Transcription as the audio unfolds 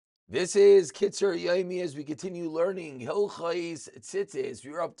This is Kitzur Yomi as we continue learning Hilchais Tzitzis.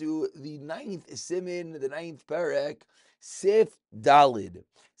 We're up to the ninth Siman, the ninth Perek, Sif Dalid.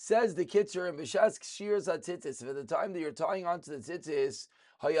 Says the Kitzur and B'shas Kshiras HaTzitzis. At the time that you're tying onto the Tzitzis,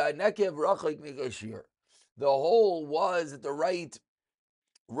 Haya Nekev Rachik Mikashir. The hole was at the right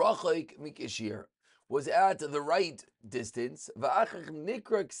Rachik Mikashir. Was at the right distance. V'achach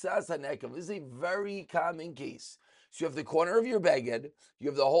Nikra Ksas HaNekev. This is a very common case. So you have the corner of your beged, you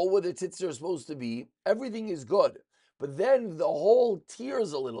have the hole where the tzitzis are supposed to be, everything is good. But then the hole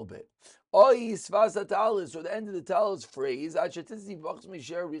tears a little bit. Tallis, or the end of the Tallis phrase, and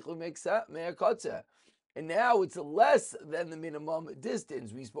now it's less than the minimum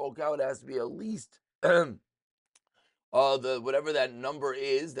distance. We spoke out it has to be at least the whatever that number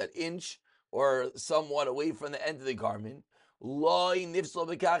is, that inch, or somewhat away from the end of the garment. It's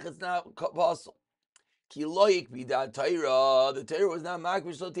not possible. The Torah was not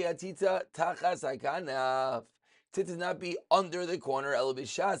makbish lo tzitzah tachas hakanaf. Tzitzah not be under the corner, el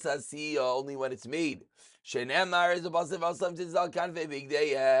b'shas hasiya, only when it's made. Shenemar is a basav aslam tzitzah al kanfei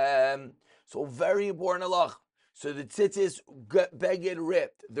bigdei. So very important halach. So the tzitzis beged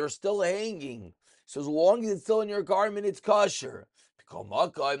ripped, they're still hanging. So as long as it's still in your garment, it's kosher. You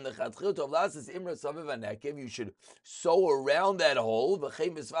should sew around that hole, on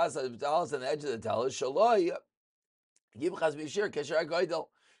the edge of the tallis.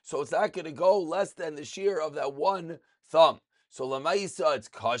 So it's not going to go less than the shear of that one thumb. So lamaisa, it's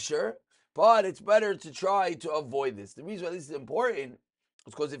kosher, but it's better to try to avoid this. The reason why this is important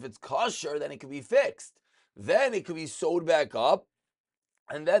is because if it's kosher, then it can be fixed. Then it could be sewed back up,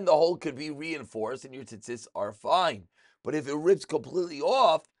 and then the hole could be reinforced, and your tzitzis are fine. But if it rips completely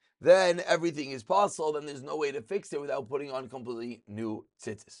off, then everything is possible. Then there's no way to fix it without putting on completely new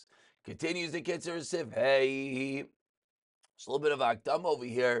tzitzis. Continues the Kitzur Sif. Hey, there's a little bit of akdam over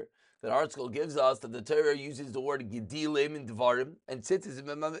here. That article gives us that the Torah uses the word gedilim in dvarim and tzitzis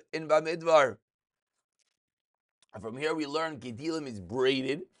in bamidvar. And from here we learn gedilim is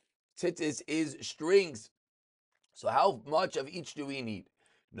braided, tzitzis is strings. So how much of each do we need?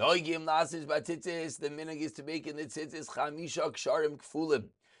 Noigim lasis batitzis. The minhag is to make in the tzitzis chamisha ksharim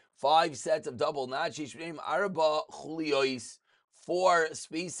kfulim, 5 sets of double knots. Shishmeim arba chuliois, 4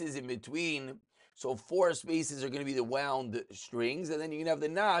 spaces in between. So 4 spaces are going to be the wound strings, and then you can have the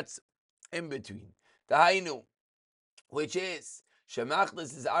knots in between. Tahainu, which is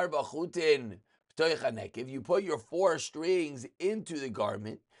shemachlis is arba chutin p'toichanek. If you put your 4 strings into the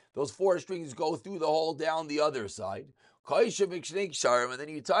garment, those 4 strings go through the hole down the other side. And then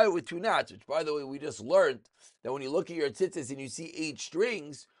you tie it with 2 knots, which, by the way, we just learned that when you look at your tzitzis and you see 8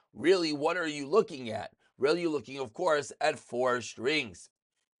 strings, really, what are you looking at? Really, you're looking, of course, at 4 strings.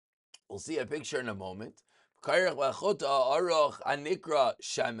 We'll see a picture in a moment. And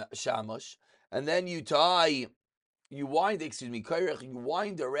then you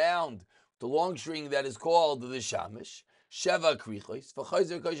wind around the long string that is called the shamish. Sheva krichos,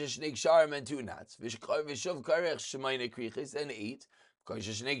 v'chayzer kosher shnei ksharim and 2 knots. V'shuv karech shemaine krichos and 8.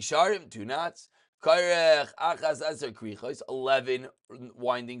 Kosher shnei ksharim, 2 knots. Karech achas aser krichos, 11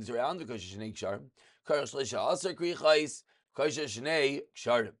 windings around. V'kosher shnei ksharim. Karech shleisha aser krichos, kosher shnei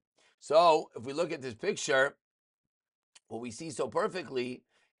ksharim. So if we look at this picture, what we see so perfectly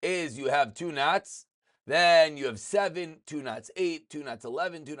is you have 2 knots. Then you have 7, 2 knots, 8, 2 knots,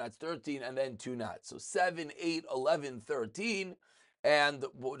 11, 2 knots, 13, and then 2 knots. So 7, 8, 11, 13. And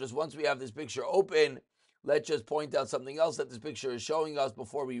just once we have this picture open, let's just point out something else that this picture is showing us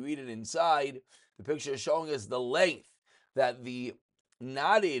before we read it inside. The picture is showing us the length, that the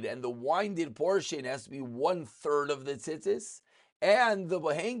knotted and the winded portion has to be 1/3 of the tzitzis, and the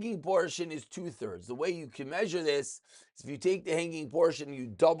hanging portion is 2/3. The way you can measure this is if you take the hanging portion and you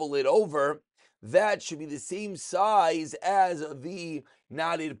double it over, that should be the same size as the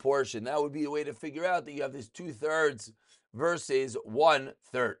knotted portion. That would be a way to figure out that you have this 2/3 versus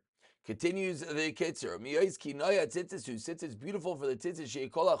 1/3. Continues the Kitzur. It's beautiful for the tzitzis.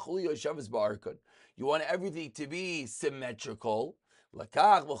 You want everything to be symmetrical. In the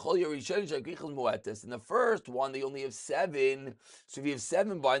first one, they only have 7. So if you have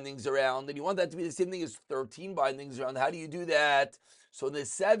 7 bindings around, and you want that to be the same thing as 13 bindings around, how do you do that? So in the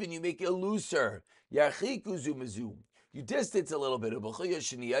 7, you make it looser. You distance a little bit. A little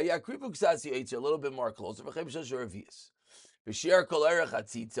bit more closer. What's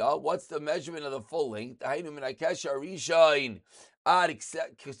the measurement of the full length?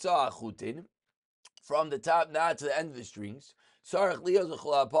 From the top knot to the end of the strings. So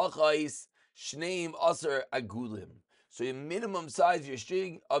your minimum size of your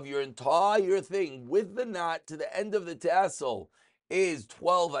string of your entire thing with the knot to the end of the tassel is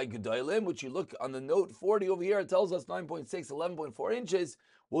 12 Agedolim, which you look on the note 40 over here, it tells us 9.6, 11.4 inches.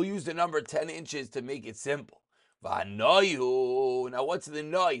 We'll use the number 10 inches to make it simple. Vanoyu. Now, what's the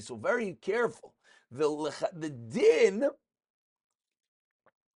noi? So very careful. The din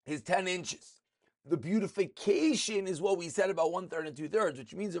is 10 inches. The beautification is what we said about 1/3 and 2/3,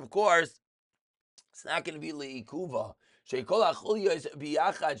 which means, of course, it's not going to be le'ikuva. Sheikol achulya is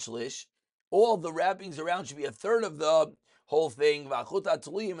biyachad shlish. All the wrappings around should be 1/3 of the whole thing. V'achut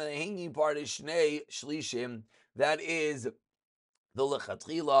atuliyim, and the hanging part is shnei shlishim. That is the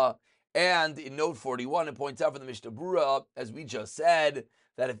lechatchila. And in note 41, it points out from the Mishnah Brura, as we just said,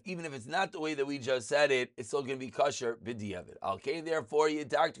 that even if it's not the way that we just said it, it's still going to be kosher b'diavad. Okay, therefore, each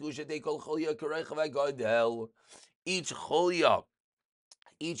cholya,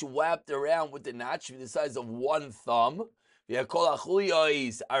 each wrapped around with the notch should be the size of one thumb. So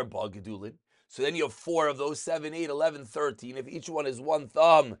then you have 4 of those, 7, 8, 11, 13. If each one is one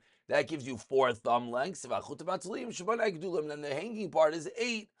thumb, that gives you 4 thumb lengths. And then the hanging part is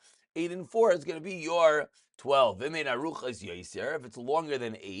 8. 8 and 4 is going to be your 12. If it's longer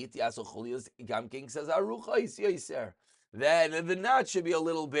than 8, then the knot should be a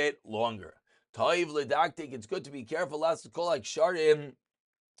little bit longer. It's good to be careful. And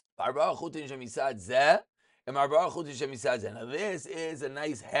now this is a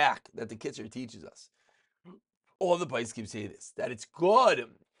nice hack that the Kitzur teaches us. All the Pais keep saying this, that it's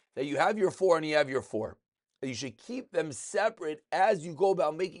good that you have your 4 and you have your 4. That you should keep them separate as you go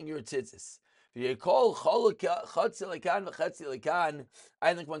about making your tzitzis. And this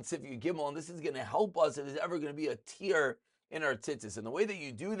is going to help us if there's ever going to be a tear in our tzitzis. And the way that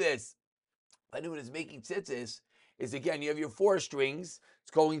you do this, anyone is making tzitzis, is again, you have your 4 strings,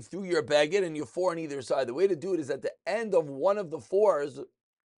 it's going through your baguette and your 4 on either side. The way to do it is at the end of one of the 4s,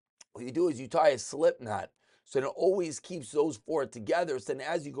 what you do is you tie a slip knot. So it always keeps those 4 together. So then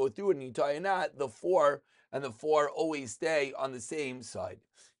as you go through it and you tie a knot, the 4 and the 4 always stay on the same side.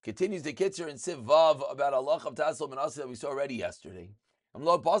 Continues the Kitzur in Siv Vav about Allah of Tassel Manasa that we saw already yesterday. If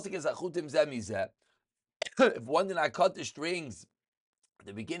one did not cut the strings at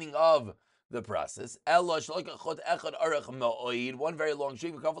the beginning of the process, one very long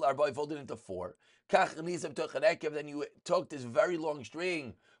string, folded into 4. Then you took this very long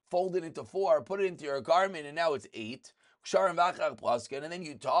string, folded into 4, put it into your garment, and now it's 8. And then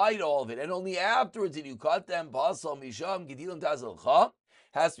you tied all of it, and only afterwards did you cut them.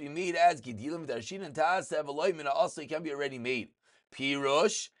 Has to be made as Gidilim Tarshin and Tas also can be already made.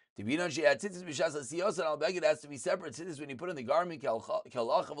 Pirush. To be known, she had tzitzis b'shas asiyos, and al-beged has to be separate tzitzis when you put in the garment. You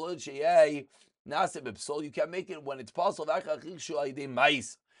can make it when it's possible.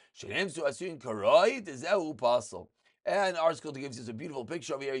 And our school gives us a beautiful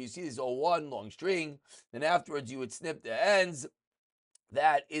picture over here. You see this all one long string. Then afterwards you would snip the ends.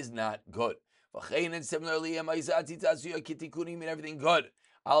 That is not good. And similarly, everything good.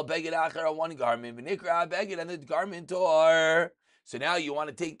 I'll beg it on one garment. And the garment tore. So now you want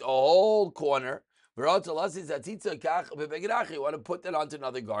to take the whole corner. You want to put that onto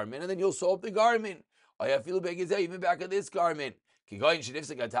another garment, and then you'll sew up the garment. Even back of this garment. The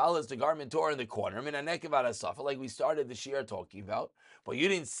garment tore in the corner. Like we started the shir talking about. But you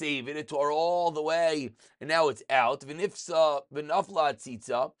didn't save it. It tore all the way, and now it's out. And the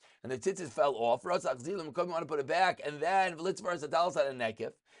tzitzis fell off. You want to put it back, and then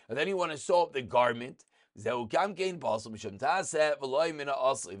you want to sew up the garment. A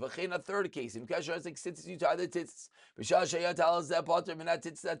third case, you tie the tzitzis.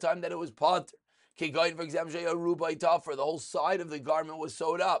 That time that it was potter. For example, the whole side of the garment was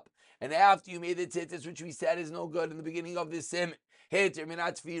sewed up. And after you made the tzitzis, which we said is no good in the beginning of this sim, then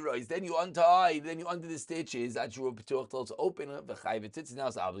you untie, then you undo the stitches. It's open. The tzitzis now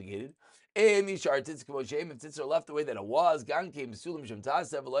is obligated. If tzitzis are left the way that it was,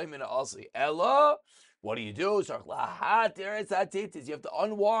 Ella. What do? You have to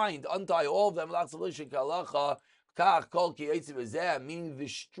unwind, untie all of them. Meaning the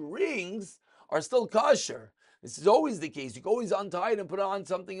strings are still kosher. This is always the case. You can always untie it and put on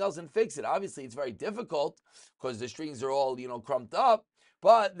something else and fix it. Obviously, it's very difficult because the strings are all, crumped up,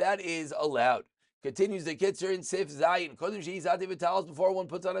 but that is allowed. Continues the Kitzur in Sif Zayin. Before one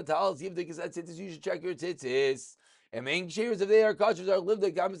puts on a Tallis, you should check your tzitzis. And main shears, if they are kosher, are lived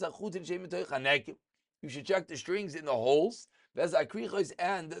you should check the strings in the holes, and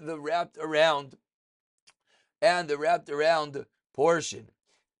the wrapped around portion.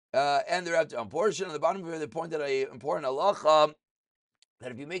 On the bottom of it, they pointed out an important halacha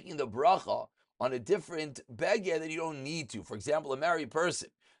that if you're making the bracha on a different beged, then you don't need to. For example, a married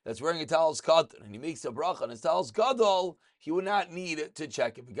person, that's wearing a Tallis Katan and he makes a bracha on his Tallis Gadol, he would not need to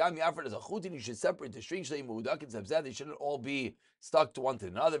check it. But Yafred as a chutin, you should separate the string shleim muhudak and zabzad. They shouldn't all be stuck to one to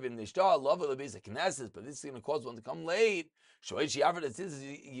another. But this is going to cause one to come late. Shoish Yafred as is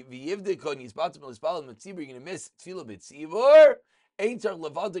v'yivdikon yisbatim l'spal mitzibur. You're going to miss tefillah b'tzibur. Ain't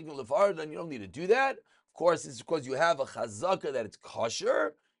levadik and lefar. Then you don't need to do that. Of course, it's because you have a chazaka that it's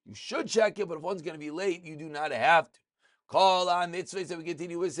kosher. You should check it, but if one's going to be late, you do not have to. Kol ha-mitzvahs, so we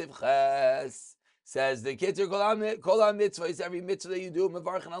continue with Sivches. Says the Kitzur, kol ha-mitzvahs, every mitzvah that you do,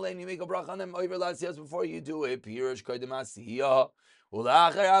 mevarchen alein, you make a bracha on them, over last years before you do it, pirush koydem asiyah,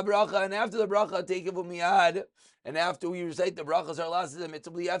 ulachar ha-bracha, and after the bracha, take it miyad, and after we recite the brachas, our last is the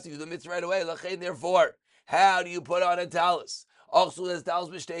mitzvah, you have to do the mitzvah right away, lachein, therefore, how do you put on a tallis? Also, there's tallis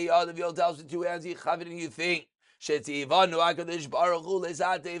b'shtei yad, if you hold tallis with two hands, you have it and you think, Shetzivanu HaKadosh Baruch Hu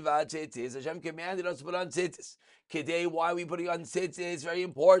Lesatei V'Tzitzis. Hashem commanded us to put on tzitzis. Today, why are we putting on tzitzis? It's very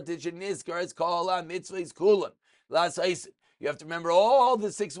important. Sheniskar, it's called on mitzvahs kulan. Last ice. You have to remember all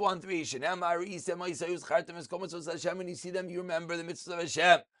the 613. Shenamar Isem Isayus Chartem Eskomasos Hashem. When you see them, you remember the mitzvahs of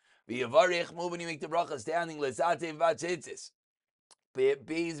Hashem. V'yavarich, move when you make the bracha standing. Lesatei V'Tzitzis.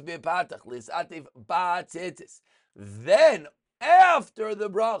 Beis bepatach Lesatei V'Tzitzis. Then, after the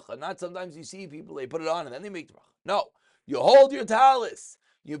bracha, not sometimes you see people, they put it on and then they make the bracha. No, you hold your tallis,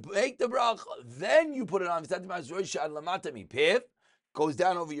 you make the bracha, then you put it on. Goes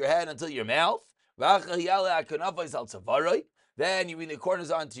down over your head until your mouth. Then you bring the corners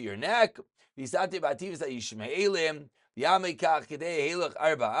onto your neck. And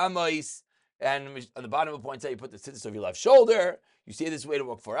on the bottom of the points out, you put the tzitzis over your left shoulder. You say this way to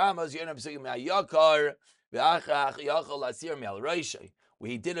work for Amos. You end up saying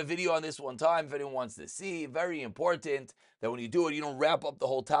we did a video on this one time, if anyone wants to see. Very important that when you do it, you don't wrap up the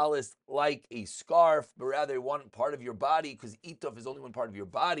whole tallis like a scarf, but rather one part of your body, because ituf is only one part of your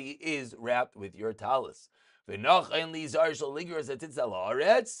body, is wrapped with your tallis. You don't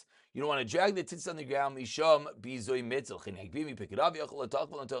want to drag the tits on the ground. You pick it up.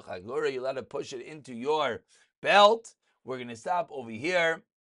 You're allowed to push it into your belt. We're going to stop over here.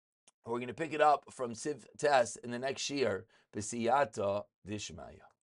 We're going to pick it up from Siv Test in the next year. B'siyata Dishmaya.